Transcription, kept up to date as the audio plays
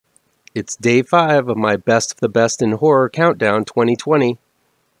It's day 5 of my Best of the Best in Horror Countdown 2020.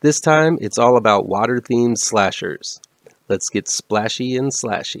 This time, it's all about water-themed slashers. Let's get splashy and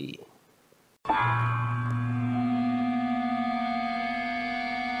slashy.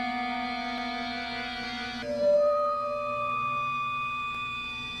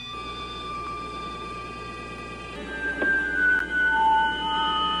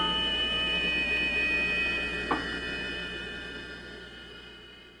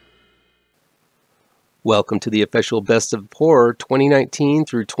 Welcome to the official Best of Horror 2019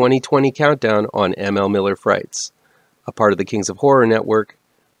 through 2020 countdown on ML Miller Frights. A part of the Kings of Horror Network,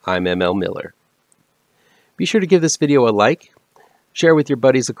 I'm ML Miller. Be sure to give this video a like, share with your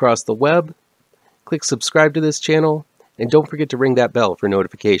buddies across the web, click subscribe to this channel, and don't forget to ring that bell for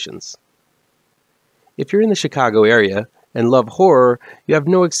notifications. If you're in the Chicago area and love horror, you have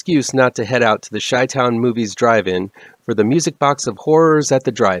no excuse not to head out to the Chi-Town Movies Drive-In for the Music Box of Horrors at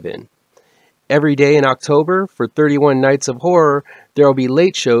the Drive-In. Every day in October, for 31 nights of horror, there will be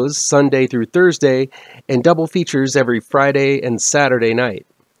late shows Sunday through Thursday and double features every Friday and Saturday night.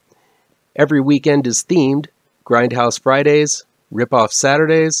 Every weekend is themed: Grindhouse Fridays, Rip-Off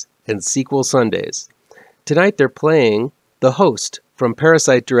Saturdays, and Sequel Sundays. Tonight they're playing The Host from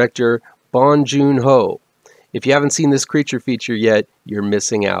Parasite director Bong Joon-ho. If you haven't seen this creature feature yet, you're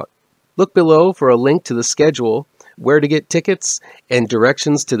missing out. Look below for a link to the schedule, where to get tickets, and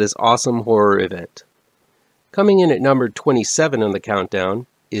directions to this awesome horror event. Coming in at number 27 on the countdown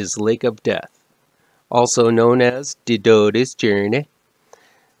is Lake of Death, also known as DODES TJERNE.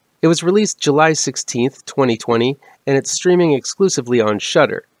 It was released July 16th, 2020, and it's streaming exclusively on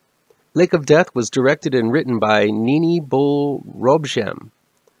Shudder. Lake of Death was directed and written by Nini Robsahm.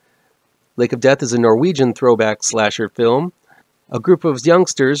 Lake of Death is a Norwegian throwback slasher film. A group of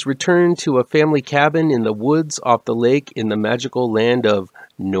youngsters return to a family cabin in the woods off the lake in the magical land of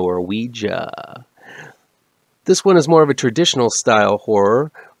Norwegia. This one is more of a traditional style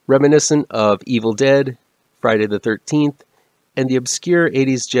horror, reminiscent of Evil Dead, Friday the 13th, and the obscure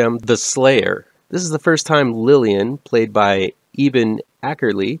 80s gem The Slayer. This is the first time Lillian, played by Eben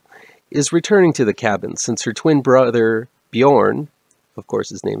Ackerley, is returning to the cabin since her twin brother Bjorn, of course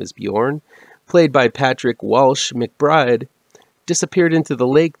his name is Bjorn, played by Patrick Walsh McBride, disappeared into the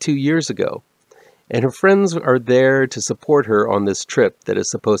lake 2 years ago, and her friends are there to support her on this trip that is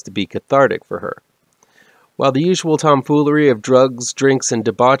supposed to be cathartic for her. While the usual tomfoolery of drugs, drinks, and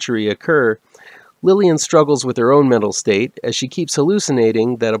debauchery occur, Lillian struggles with her own mental state as she keeps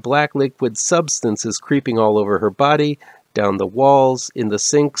hallucinating that a black liquid substance is creeping all over her body, down the walls, in the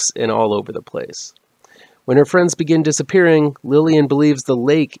sinks, and all over the place. When her friends begin disappearing, Lillian believes the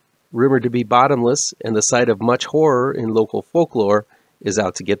lake, rumored to be bottomless and the site of much horror in local folklore, is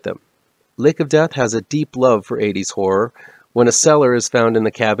out to get them. Lake of Death has a deep love for 80s horror. When a cellar is found in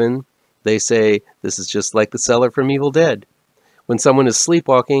the cabin, they say, "This is just like the cellar from Evil Dead." When someone is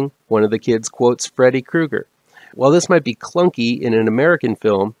sleepwalking, one of the kids quotes Freddy Krueger. While this might be clunky in an American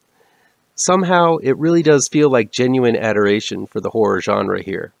film, somehow it really does feel like genuine adoration for the horror genre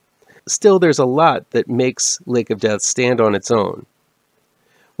here. Still, there's a lot that makes Lake of Death stand on its own.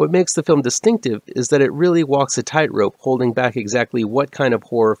 What makes the film distinctive is that it really walks a tightrope, holding back exactly what kind of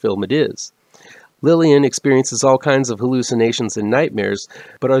horror film it is. Lillian experiences all kinds of hallucinations and nightmares,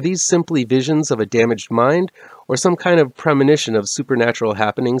 but are these simply visions of a damaged mind, or some kind of premonition of supernatural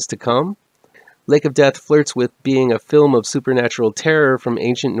happenings to come? Lake of Death flirts with being a film of supernatural terror from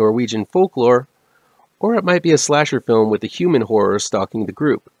ancient Norwegian folklore, or it might be a slasher film with a human horror stalking the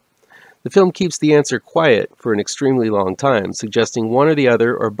group. The film keeps the answer quiet for an extremely long time, suggesting one or the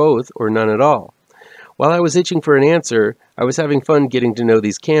other, or both, or none at all. While I was itching for an answer, I was having fun getting to know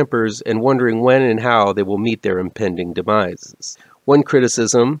these campers and wondering when and how they will meet their impending demises. One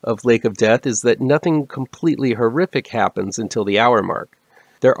criticism of Lake of Death is that nothing completely horrific happens until the hour mark.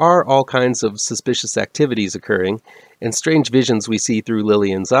 There are all kinds of suspicious activities occurring, and strange visions we see through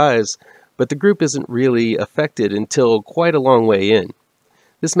Lillian's eyes, but the group isn't really affected until quite a long way in.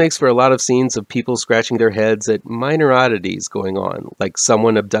 This makes for a lot of scenes of people scratching their heads at minor oddities going on, like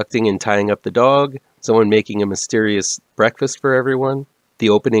someone abducting and tying up the dog, someone making a mysterious breakfast for everyone,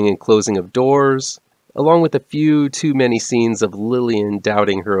 the opening and closing of doors, along with a few too many scenes of Lillian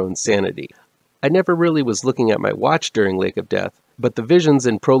doubting her own sanity. I never really was looking at my watch during Lake of Death, but the visions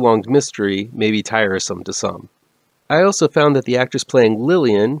and prolonged mystery may be tiresome to some. I also found that the actress playing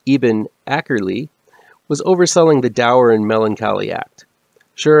Lillian, Eben Ackerley, was overselling the dour and melancholy act.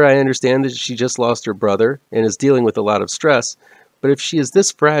 Sure, I understand that she just lost her brother and is dealing with a lot of stress, but if she is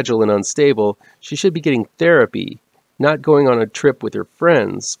this fragile and unstable, she should be getting therapy, not going on a trip with her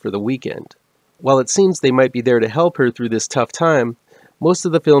friends for the weekend. While it seems they might be there to help her through this tough time, Most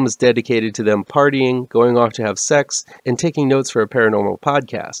of the film is dedicated to them partying, going off to have sex, and taking notes for a paranormal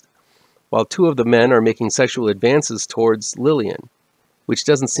podcast, while two of the men are making sexual advances towards Lillian, which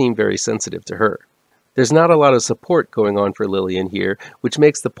doesn't seem very sensitive to her. There's not a lot of support going on for Lillian here, which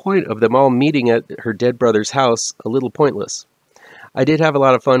makes the point of them all meeting at her dead brother's house a little pointless. I did have a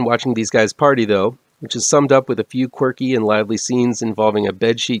lot of fun watching these guys party, though, which is summed up with a few quirky and lively scenes involving a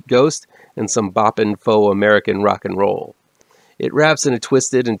bedsheet ghost and some boppin' faux American rock and roll. It wraps in a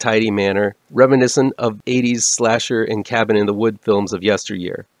twisted and tidy manner, reminiscent of 80s slasher and cabin in the wood films of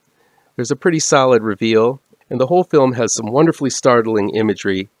yesteryear. There's a pretty solid reveal, and the whole film has some wonderfully startling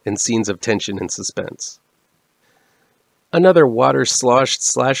imagery and scenes of tension and suspense. Another water-sloshed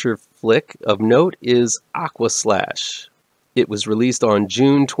slasher flick of note is AQUASLASH. It was released on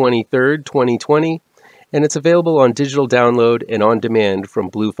June 23, 2020, and it's available on digital download and on demand from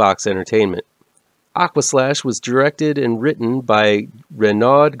Blue Fox Entertainment. AQUASLASH was directed and written by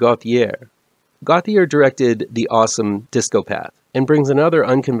Renaud Gauthier. Gauthier directed the awesome Discopath, and brings another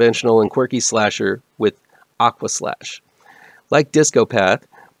unconventional and quirky slasher with AQUASLASH. Like Discopath,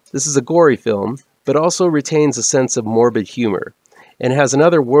 this is a gory film, but also retains a sense of morbid humor, and has an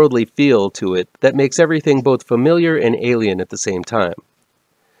otherworldly feel to it that makes everything both familiar and alien at the same time.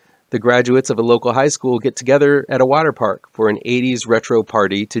 The graduates of a local high school get together at a water park for an 80s retro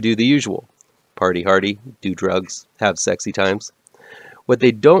party to do the usual. Party hardy, do drugs, have sexy times. What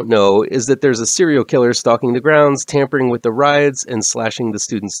they don't know is that there's a serial killer stalking the grounds, tampering with the rides, and slashing the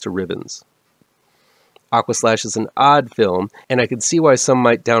students to ribbons. AQUASLASH is an odd film, and I can see why some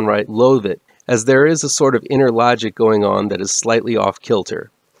might downright loathe it, as there is a sort of inner logic going on that is slightly off-kilter.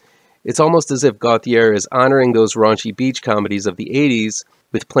 It's almost as if Gauthier is honoring those raunchy beach comedies of the 80s,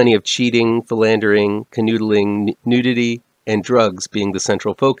 with plenty of cheating, philandering, canoodling, nudity, and drugs being the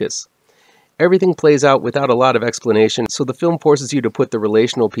central focus. Everything plays out without a lot of explanation, so the film forces you to put the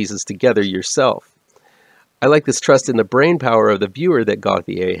relational pieces together yourself. I like this trust in the brain power of the viewer that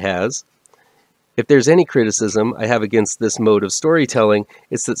Gauthier has. If there's any criticism I have against this mode of storytelling,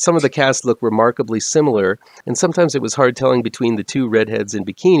 it's that some of the cast look remarkably similar, and sometimes it was hard telling between the two redheads in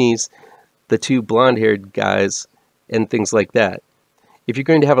bikinis, the two blonde-haired guys, and things like that. If you're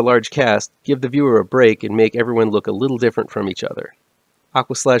going to have a large cast, give the viewer a break and make everyone look a little different from each other.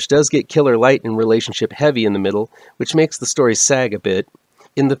 AQUASLASH does get killer light and relationship heavy in the middle, which makes the story sag a bit.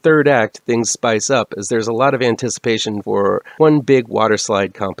 In the third act, things spice up as there's a lot of anticipation for one big water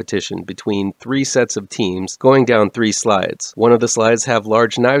slide competition between 3 sets of teams going down 3 slides. One of the slides have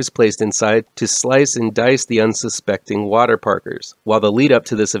large knives placed inside to slice and dice the unsuspecting water parkers. While the lead up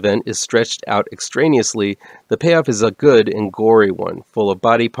to this event is stretched out extraneously, the payoff is a good and gory one, full of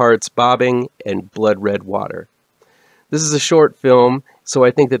body parts bobbing and blood-red water. This is a short film, so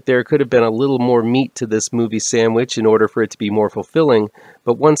I think that there could have been a little more meat to this movie sandwich in order for it to be more fulfilling,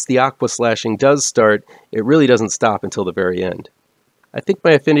 but once the aqua-slashing does start, it really doesn't stop until the very end. I think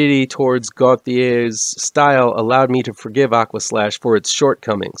my affinity towards Gauthier's style allowed me to forgive AQUASLASH for its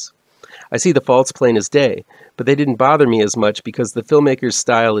shortcomings. I see the faults plain as day, but they didn't bother me as much because the filmmaker's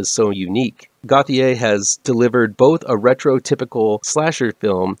style is so unique. Gauthier has delivered both a retro-typical slasher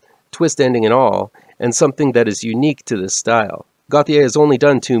film, twist ending and all, and something that is unique to this style. Gauthier has only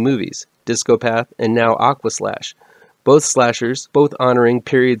done 2 movies, Discopath and now AQUASLASH, both slashers, both honoring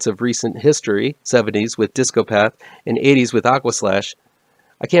periods of recent history, 70s with Discopath and 80s with AQUASLASH.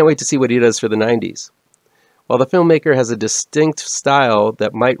 I can't wait to see what he does for the 90s. While the filmmaker has a distinct style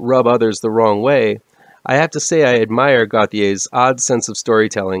that might rub others the wrong way, I have to say I admire Gauthier's odd sense of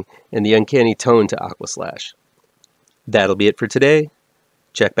storytelling and the uncanny tone to AQUASLASH. That'll be it for today.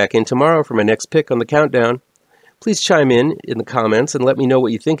 Check back in tomorrow for my next pick on the countdown. Please chime in the comments and let me know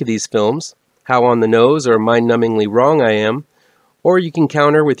what you think of these films, how on the nose or mind-numbingly wrong I am, or you can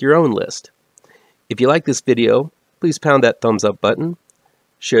counter with your own list. If you like this video, please pound that thumbs up button.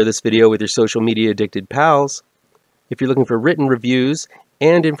 Share this video with your social media addicted pals. If you're looking for written reviews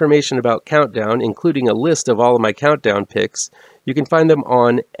and information about Countdown, including a list of all of my Countdown picks, you can find them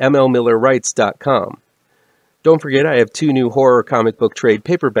on mlmillerwrites.com. Don't forget I have 2 new horror comic book trade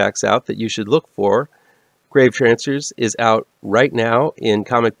paperbacks out that you should look for. GRAVETRANCERS is out right now in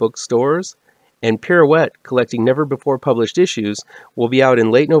comic book stores, and Pirouette, collecting never-before-published issues, will be out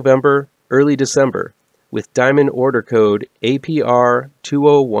in late November, early December, with diamond order code APR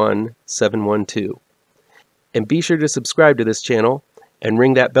 201712. And be sure to subscribe to this channel and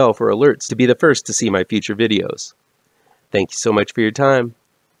ring that bell for alerts to be the first to see my future videos. Thank you so much for your time,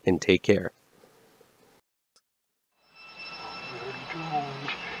 and take care.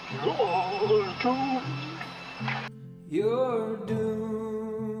 You're doomed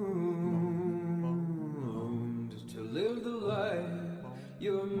to live the life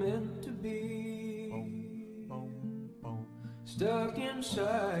meant to be. Stuck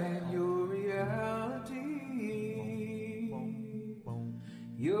inside your reality.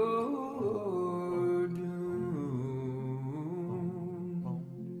 You're doomed.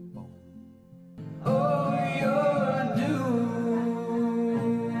 Oh, you're doomed.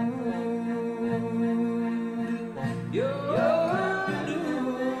 You're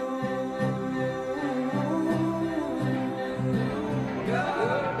doomed.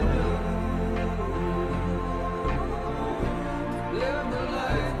 You're doomed. Live the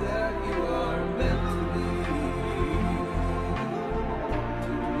life that you are meant to be.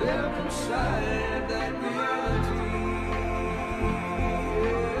 Live inside that reality.